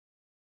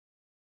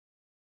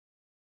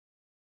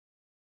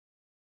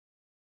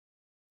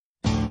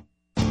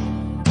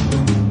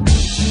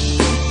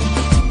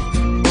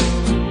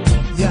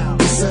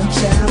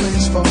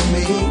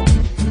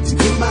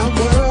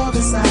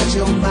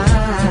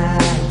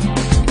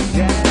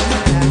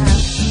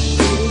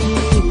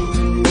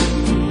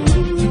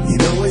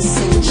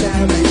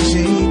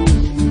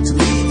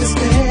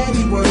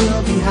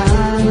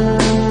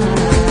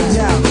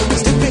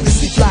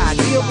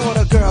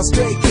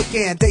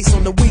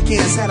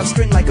up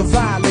string like a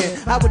violin.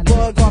 I would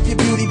bug off your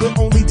beauty, but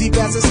only deep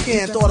as a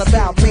skin. Thought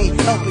about me,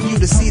 helping you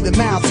to see the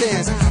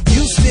mountains.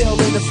 You still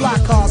in the fly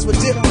cars with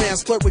dip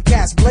plans, flirt with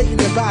cats,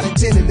 blatant about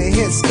intending to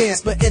hit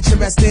skins. But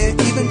interesting,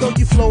 even though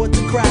you flow with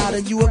the crowd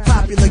and you a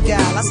popular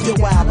gal, I still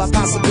wild by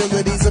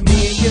possibilities of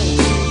me and you.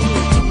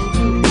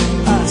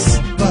 Us,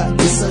 but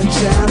it's a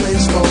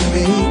challenge for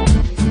me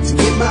to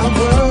get my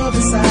world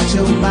inside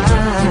your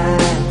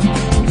mind.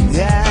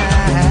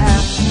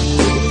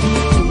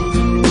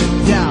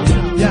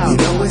 Yeah, you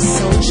know it's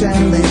so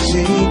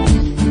challenging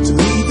to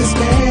leave this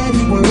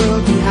petty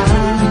world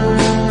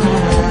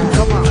behind.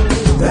 Come on.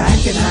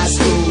 Back in high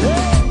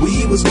school,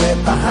 we was wet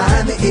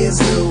behind the ears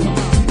new,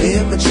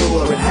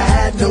 immature and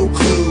had no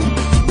clue,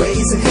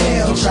 raising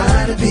hell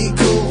trying to be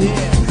cool.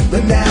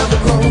 But now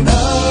we're grown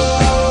up.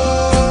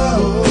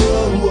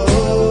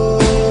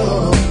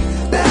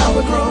 Now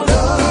we're grown up.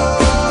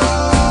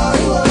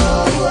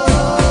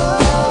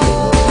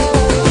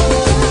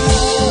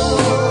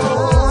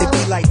 It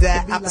be like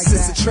that.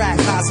 Opposites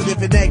attract,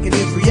 positive and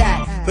negative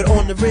react. But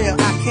on the real,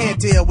 I can't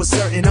deal with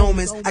certain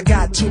omens. I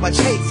got too much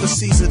hate for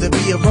Caesar to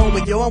be a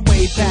Roman. Yo, I'm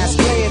way past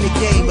playing the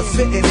game of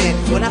fitting in.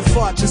 When I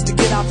fought just to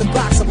get out the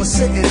box I was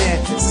sitting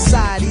in,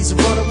 society's a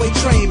runaway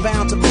train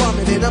bound to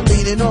plummet, and I'm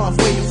leading off,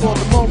 waiting for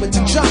the moment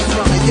to jump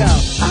from it. Yo,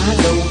 I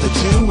know that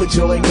you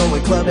enjoy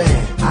going clubbing.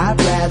 I'd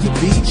rather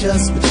be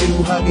just with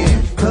you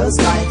hugging, cause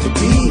life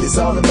indeed is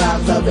all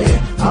about loving.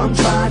 I'm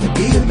trying to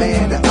be the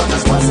man that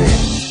others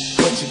wasn't,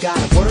 but you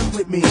gotta work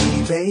with me,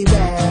 baby.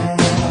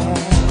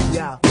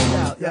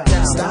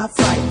 Stop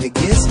fighting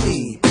against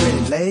me,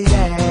 pretty lady.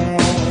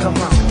 Come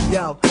on,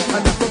 yo,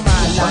 enough of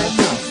my life.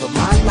 Enough of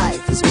my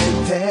life has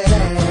been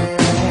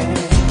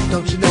petty.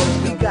 Don't you know